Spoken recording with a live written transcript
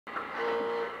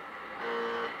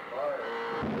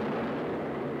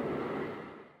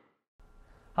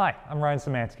Hi, I'm Ryan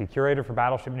Szymanski, curator for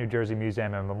Battleship New Jersey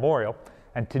Museum and Memorial,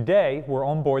 and today we're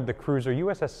on board the cruiser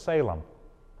USS Salem.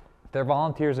 Their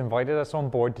volunteers invited us on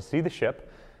board to see the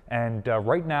ship, and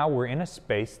right now we're in a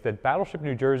space that Battleship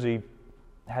New Jersey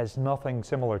has nothing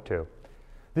similar to.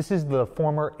 This is the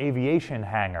former aviation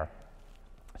hangar.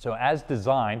 So as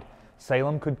designed,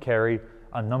 Salem could carry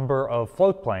a number of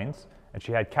float planes, and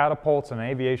she had catapults and an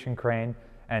aviation crane,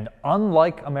 and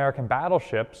unlike American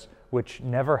battleships, which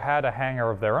never had a hangar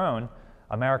of their own,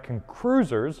 American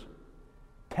cruisers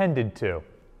tended to.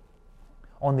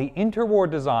 On the interwar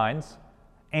designs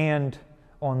and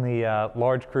on the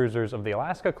large cruisers of the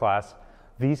Alaska class,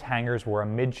 these hangars were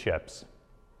amidships.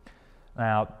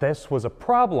 Now, this was a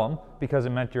problem because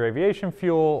it meant your aviation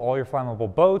fuel, all your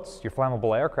flammable boats, your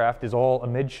flammable aircraft is all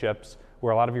amidships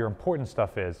where a lot of your important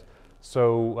stuff is.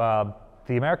 So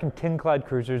the American tin-clad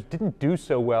cruisers didn't do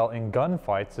so well in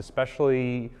gunfights,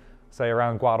 especially say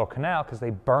around Guadalcanal, because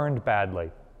they burned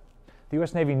badly. The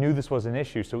U.S. Navy knew this was an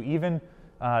issue, so even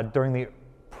during the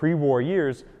pre-war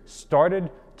years,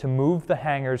 started to move the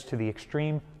hangars to the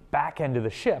extreme back end of the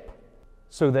ship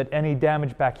so that any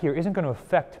damage back here isn't going to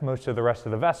affect most of the rest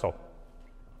of the vessel.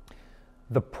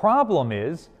 The problem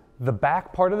is the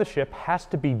back part of the ship has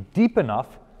to be deep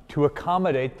enough to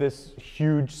accommodate this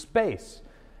huge space.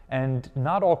 And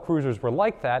not all cruisers were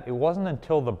like that. It wasn't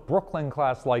until the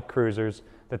Brooklyn-class light cruisers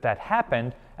that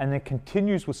happened, and it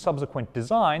continues with subsequent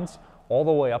designs all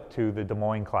the way up to the Des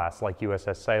Moines class, like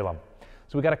USS Salem.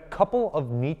 So we got a couple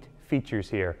of neat features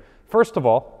here. First of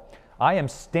all, I am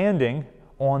standing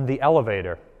on the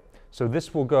elevator. So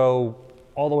this will go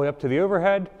all the way up to the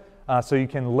overhead, so you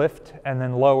can lift and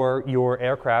then lower your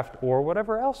aircraft or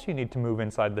whatever else you need to move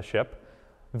inside the ship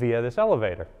via this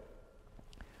elevator.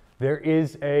 There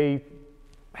is a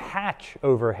hatch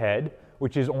overhead,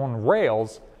 which is on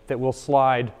rails that will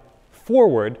slide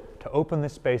forward to open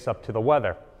this space up to the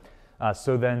weather.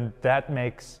 So then that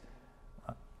makes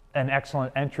an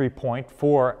excellent entry point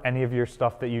for any of your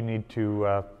stuff that you need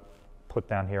to put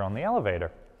down here on the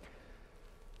elevator.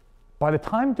 By the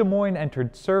time Des Moines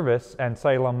entered service, and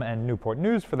Salem and Newport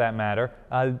News for that matter,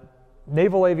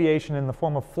 naval aviation in the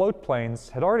form of float planes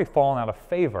had already fallen out of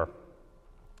favor.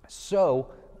 So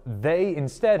they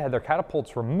instead had their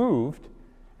catapults removed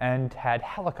and had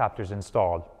helicopters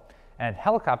installed. And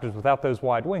helicopters without those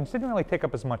wide wings didn't really take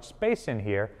up as much space in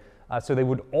here, so they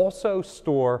would also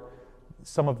store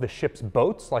some of the ship's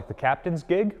boats, like the captain's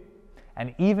gig,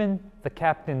 and even the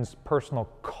captain's personal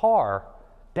car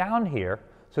down here,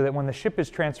 so that when the ship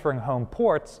is transferring home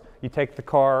ports, you take the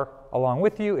car along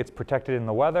with you, it's protected in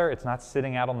the weather, it's not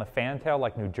sitting out on the fantail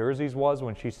like New Jersey's was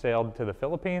when she sailed to the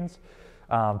Philippines,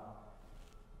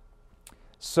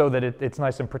 so that it's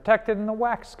nice and protected and the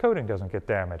wax coating doesn't get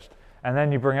damaged. And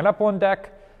then you bring it up on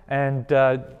deck and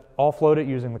offload it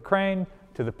using the crane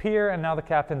to the pier, and now the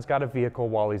captain's got a vehicle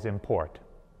while he's in port.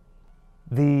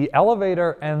 The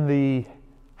elevator and the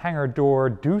hangar door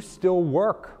do still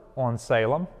work on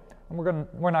Salem, and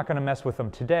we're not going to mess with them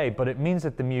today, but it means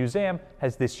that the museum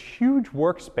has this huge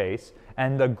workspace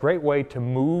and a great way to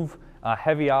move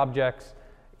heavy objects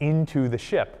into the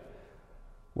ship,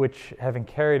 which, having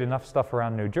carried enough stuff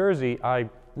around New Jersey, I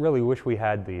really wish we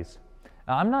had these.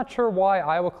 Now, I'm not sure why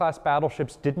Iowa-class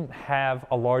battleships didn't have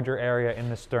a larger area in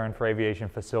the stern for aviation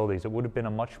facilities. It would have been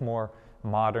a much more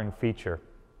modern feature.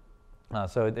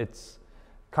 So it's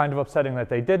kind of upsetting that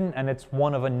they didn't, and it's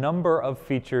one of a number of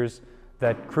features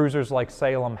that cruisers like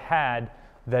Salem had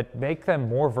that make them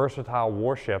more versatile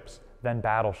warships than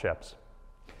battleships.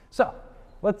 So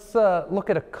let's look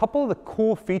at a couple of the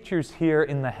cool features here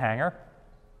in the hangar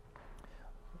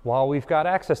while we've got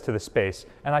access to the space.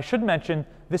 And I should mention,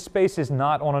 this space is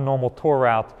not on a normal tour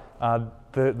route.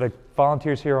 The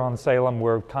volunteers here on Salem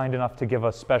were kind enough to give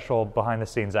us special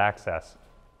behind-the-scenes access.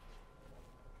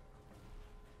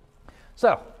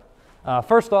 So,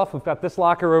 first off, we've got this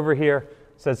locker over here.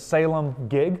 It says Salem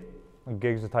Gig. A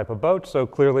gig's a type of boat, so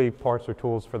clearly parts or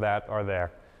tools for that are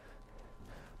there.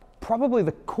 Probably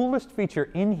the coolest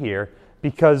feature in here,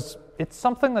 because it's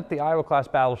something that the Iowa-class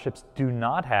battleships do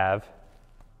not have,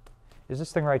 is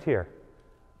this thing right here.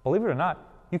 Believe it or not,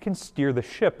 you can steer the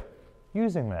ship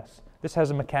using this. This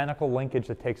has a mechanical linkage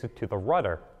that takes it to the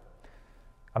rudder.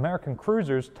 American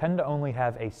cruisers tend to only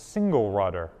have a single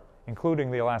rudder, including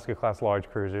the Alaska-class large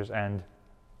cruisers and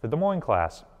the Des Moines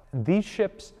class. These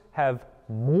ships have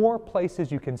more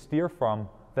places you can steer from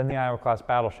than the Iowa-class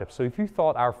battleships. So if you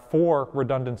thought our 4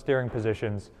 redundant steering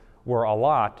positions were a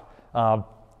lot,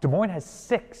 Des Moines has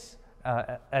 6,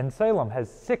 and Salem has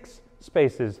 6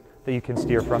 spaces that you can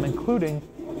steer from, including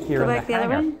here Go in back the the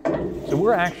other hangar. So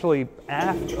we're actually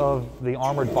aft of the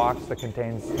armored box that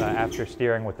contains after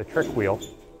steering with the trick wheel.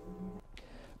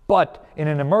 But in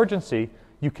an emergency,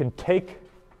 you can take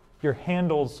your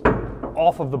handles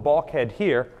off of the bulkhead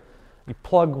here, you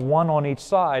plug one on each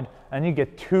side, and you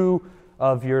get two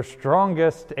of your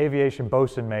strongest aviation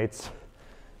bosun mates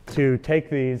to take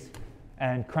these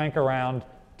and crank around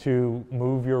to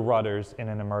move your rudders in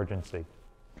an emergency.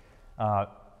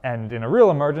 And in a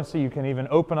real emergency, you can even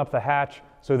open up the hatch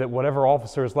so that whatever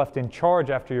officer is left in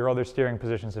charge after your other steering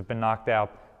positions have been knocked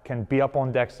out can be up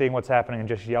on deck seeing what's happening and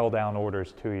just yell down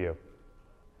orders to you.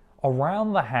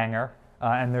 Around the hangar,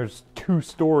 and there's 2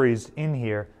 stories in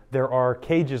here, there are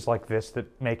cages like this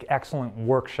that make excellent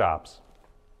workshops.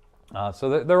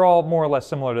 So they're all more or less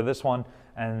similar to this one,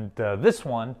 and this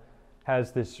one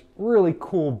has this really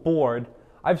cool board.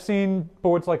 I've seen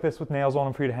boards like this with nails on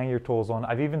them for you to hang your tools on.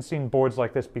 I've even seen boards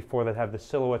like this before that have the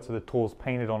silhouettes of the tools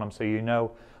painted on them so you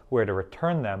know where to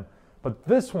return them. But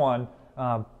this one,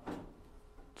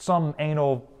 some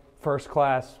anal first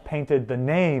class painted the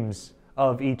names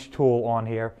of each tool on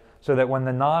here so that when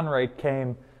the non-rate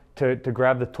came to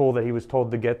grab the tool that he was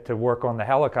told to get to work on the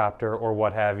helicopter or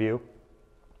what have you,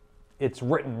 it's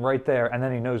written right there, and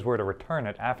then he knows where to return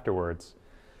it afterwards.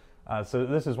 So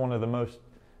this is one of the most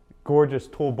gorgeous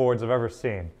tool boards I've ever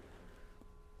seen.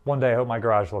 One day I hope my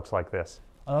garage looks like this.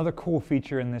 Another cool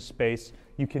feature in this space,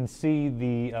 you can see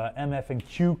the MF and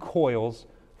Q coils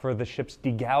for the ship's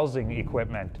degaussing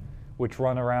equipment, which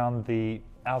run around the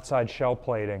outside shell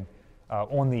plating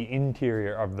on the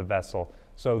interior of the vessel.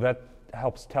 So that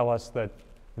helps tell us that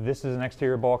this is an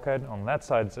exterior bulkhead, on that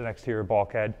side is an exterior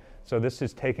bulkhead. So this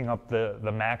is taking up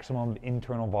the maximum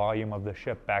internal volume of the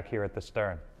ship back here at the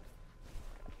stern.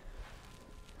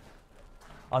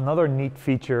 Another neat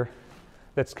feature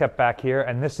that's kept back here,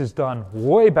 and this is done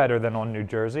way better than on New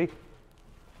Jersey.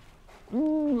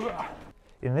 In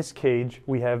this cage,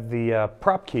 we have the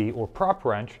prop key or prop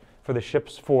wrench for the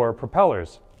ship's 4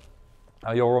 propellers.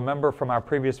 You'll remember from our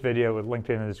previous video, linked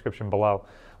in the description below,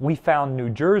 we found New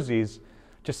Jersey's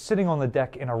just sitting on the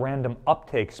deck in a random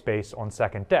uptake space on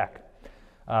second deck,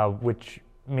 which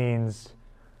means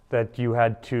that you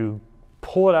had to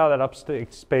pull it out of that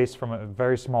uptake space from a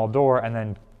very small door and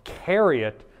then carry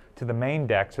it to the main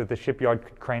deck so that the shipyard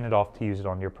could crane it off to use it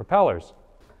on your propellers.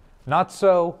 Not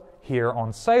so here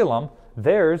on Salem.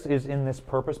 Theirs is in this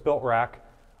purpose-built rack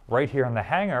right here in the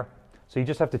hangar, so you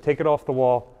just have to take it off the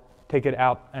wall, take it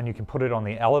out, and you can put it on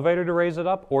the elevator to raise it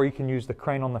up, or you can use the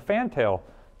crane on the fantail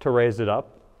to raise it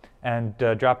up and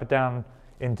drop it down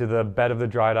into the bed of the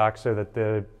dry dock so that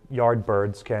the yard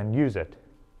birds can use it.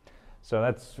 So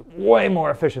that's way more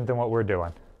efficient than what we're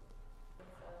doing.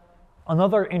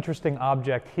 Another interesting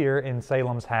object here in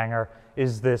Salem's hangar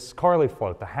is this Carly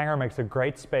float. The hangar makes a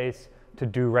great space to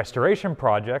do restoration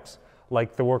projects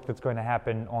like the work that's going to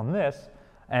happen on this,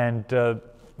 and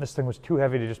this thing was too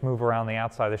heavy to just move around the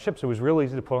outside of the ship, so it was real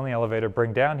easy to put on the elevator,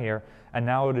 bring down here, and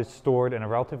now it is stored in a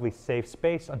relatively safe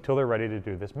space until they're ready to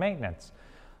do this maintenance.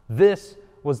 This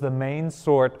was the main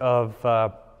sort of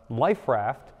life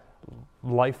raft,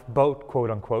 lifeboat,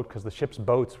 quote unquote, because the ship's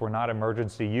boats were not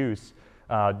emergency use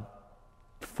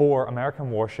for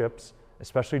American warships,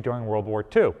 especially during World War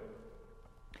II.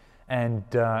 And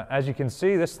as you can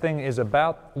see, this thing is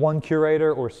about 1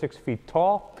 curator or 6 feet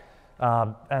tall,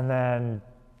 and then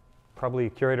probably a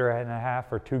curator and a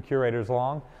half or 2 curators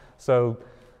long. So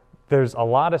there's a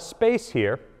lot of space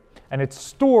here, and it's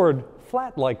stored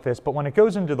flat like this, but when it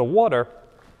goes into the water,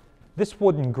 this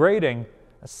wooden grating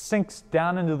sinks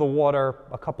down into the water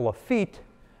a couple of feet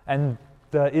and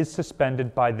is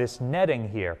suspended by this netting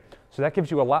here. So that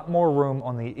gives you a lot more room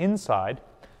on the inside.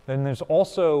 Then there's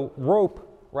also rope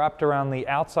wrapped around the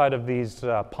outside of these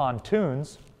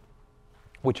pontoons,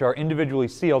 which are individually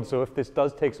sealed, so if this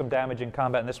does take some damage in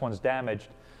combat and this one's damaged,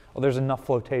 well, there's enough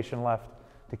flotation left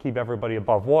to keep everybody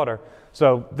above water.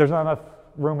 So there's not enough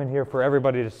room in here for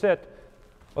everybody to sit.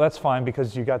 Well, that's fine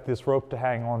because you got this rope to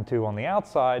hang on to on the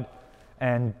outside,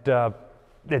 and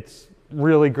it's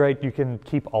really great. You can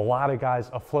keep a lot of guys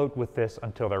afloat with this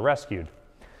until they're rescued.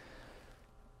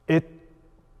 It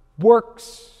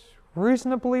works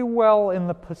reasonably well in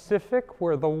the Pacific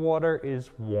where the water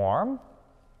is warm.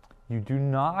 You do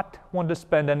not want to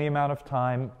spend any amount of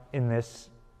time in this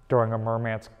during a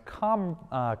merman's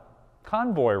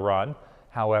convoy run,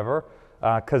 however,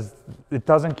 because it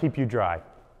doesn't keep you dry.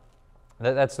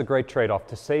 That's the great trade-off.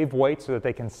 To save weight so that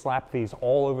they can slap these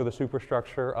all over the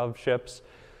superstructure of ships,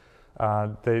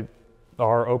 they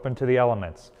are open to the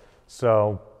elements.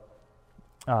 So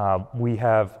we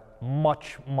have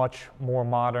much, much more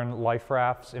modern life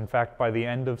rafts. In fact, by the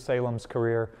end of Salem's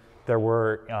career, there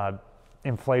were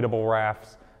inflatable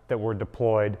rafts that were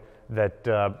deployed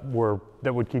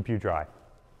that would keep you dry.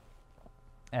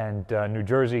 And New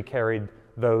Jersey carried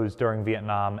those during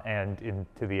Vietnam and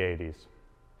into the 80s.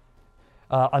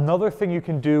 Another thing you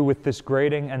can do with this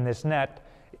grating and this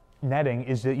netting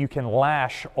is that you can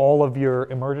lash all of your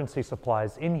emergency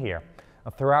supplies in here.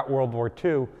 Throughout World War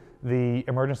II, the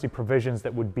emergency provisions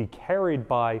that would be carried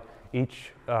by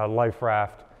each life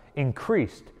raft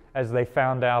increased as they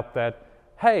found out that,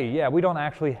 hey, yeah, we don't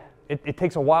actually, it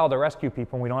takes a while to rescue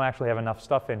people and we don't actually have enough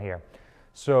stuff in here.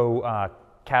 So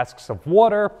casks of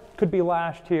water could be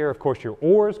lashed here. Of course, your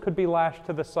oars could be lashed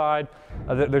to the side.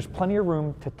 There's plenty of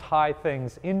room to tie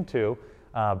things into,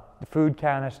 food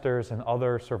canisters and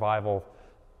other survival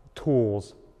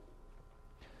tools.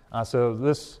 So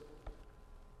this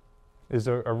is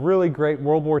a really great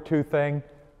World War II thing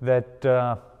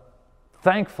that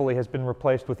thankfully has been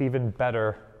replaced with even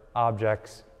better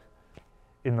objects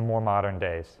in the more modern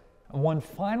days. One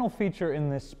final feature in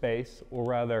this space, or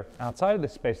rather outside of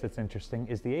this space that's interesting,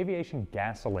 is the aviation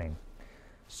gasoline.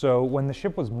 So when the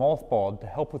ship was mothballed to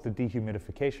help with the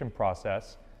dehumidification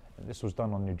process, and this was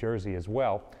done on New Jersey as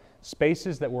well,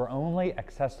 spaces that were only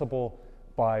accessible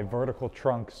by vertical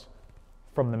trunks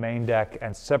from the main deck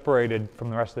and separated from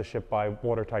the rest of the ship by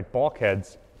watertight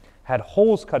bulkheads had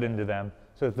holes cut into them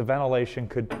so that the ventilation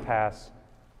could pass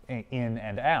in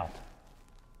and out.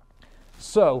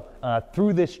 So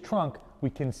through this trunk, we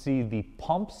can see the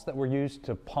pumps that were used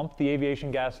to pump the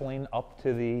aviation gasoline up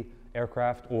to the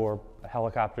aircraft or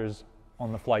helicopters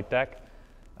on the flight deck.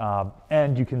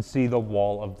 And you can see the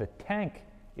wall of the tank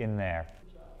in there.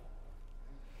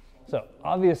 So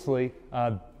obviously,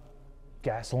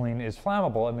 gasoline is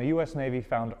flammable, and the U.S. Navy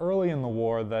found early in the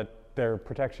war that their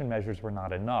protection measures were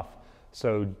not enough.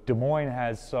 So Des Moines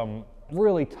has some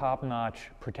really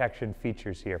top-notch protection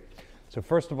features here. So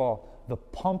first of all, the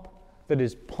pump that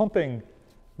is pumping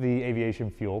the aviation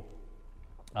fuel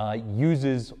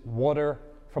uses water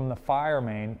from the fire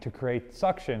main to create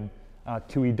suction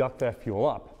to educt that fuel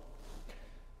up.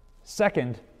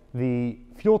 Second, the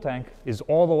fuel tank is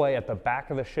all the way at the back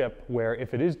of the ship, where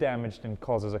if it is damaged and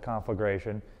causes a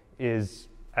conflagration, is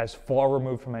as far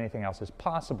removed from anything else as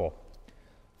possible.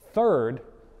 Third,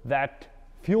 that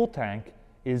fuel tank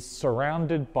is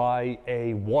surrounded by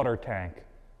a water tank.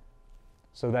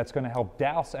 So that's going to help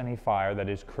douse any fire that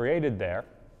is created there.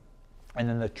 And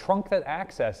then the trunk that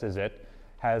accesses it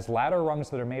has ladder rungs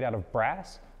that are made out of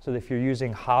brass, so that if you're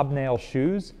using hobnail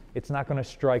shoes, it's not going to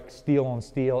strike steel on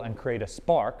steel and create a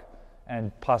spark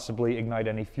and possibly ignite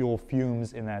any fuel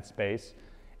fumes in that space.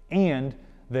 And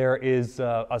there is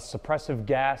a suppressive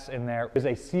gas in there. There's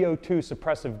a CO2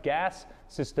 suppressive gas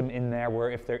system in there where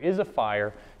if there is a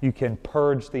fire, you can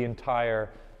purge the entire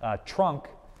trunk,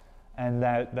 and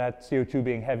that CO2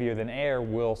 being heavier than air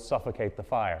will suffocate the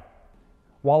fire.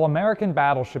 While American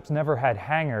battleships never had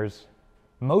hangars,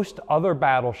 most other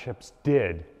battleships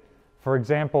did. For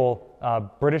example,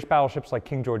 British battleships like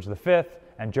King George V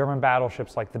and German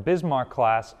battleships like the Bismarck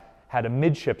class had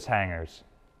amidships hangars.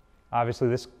 Obviously,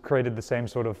 this created the same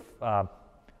sort of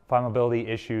flammability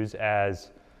issues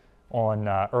as on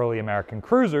early American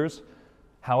cruisers.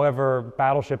 However,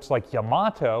 battleships like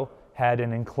Yamato had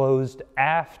an enclosed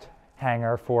aft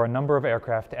hangar for a number of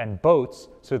aircraft and boats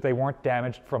so that they weren't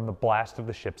damaged from the blast of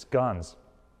the ship's guns.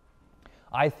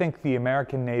 I think the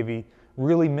American Navy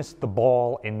really missed the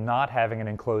ball in not having an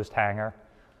enclosed hangar,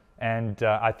 and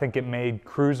I think it made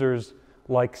cruisers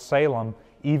like Salem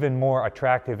even more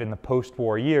attractive in the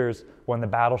post-war years when the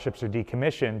battleships are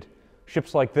decommissioned.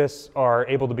 Ships like this are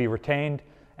able to be retained,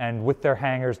 and with their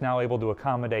hangars now able to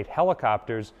accommodate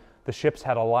helicopters, the ships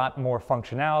had a lot more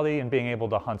functionality in being able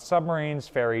to hunt submarines,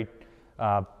 ferry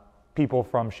people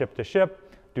from ship to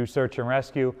ship, do search and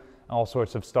rescue, all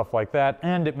sorts of stuff like that,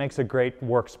 and it makes a great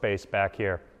workspace back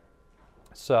here.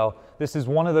 So this is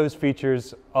one of those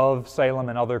features of Salem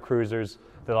and other cruisers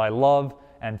that I love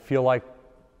and feel like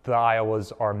the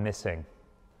Iowas are missing.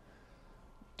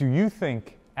 Do you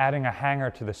think adding a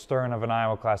hangar to the stern of an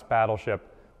Iowa-class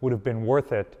battleship would have been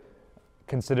worth it,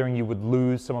 considering you would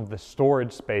lose some of the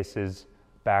storage spaces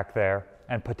back there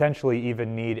and potentially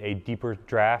even need a deeper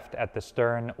draft at the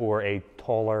stern or a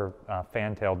taller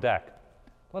fantail deck?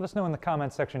 Let us know in the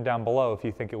comments section down below if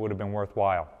you think it would have been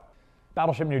worthwhile.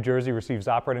 Battleship New Jersey receives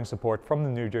operating support from the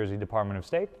New Jersey Department of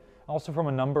State, also from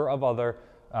a number of other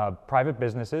private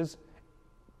businesses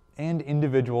and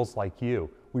individuals like you.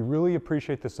 We really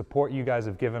appreciate the support you guys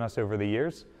have given us over the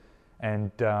years,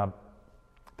 and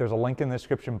there's a link in the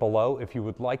description below if you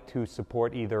would like to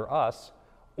support either us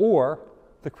or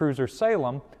the cruiser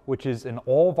Salem, which is an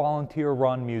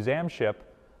all-volunteer-run museum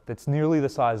ship that's nearly the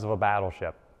size of a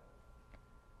battleship.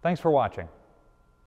 Thanks for watching.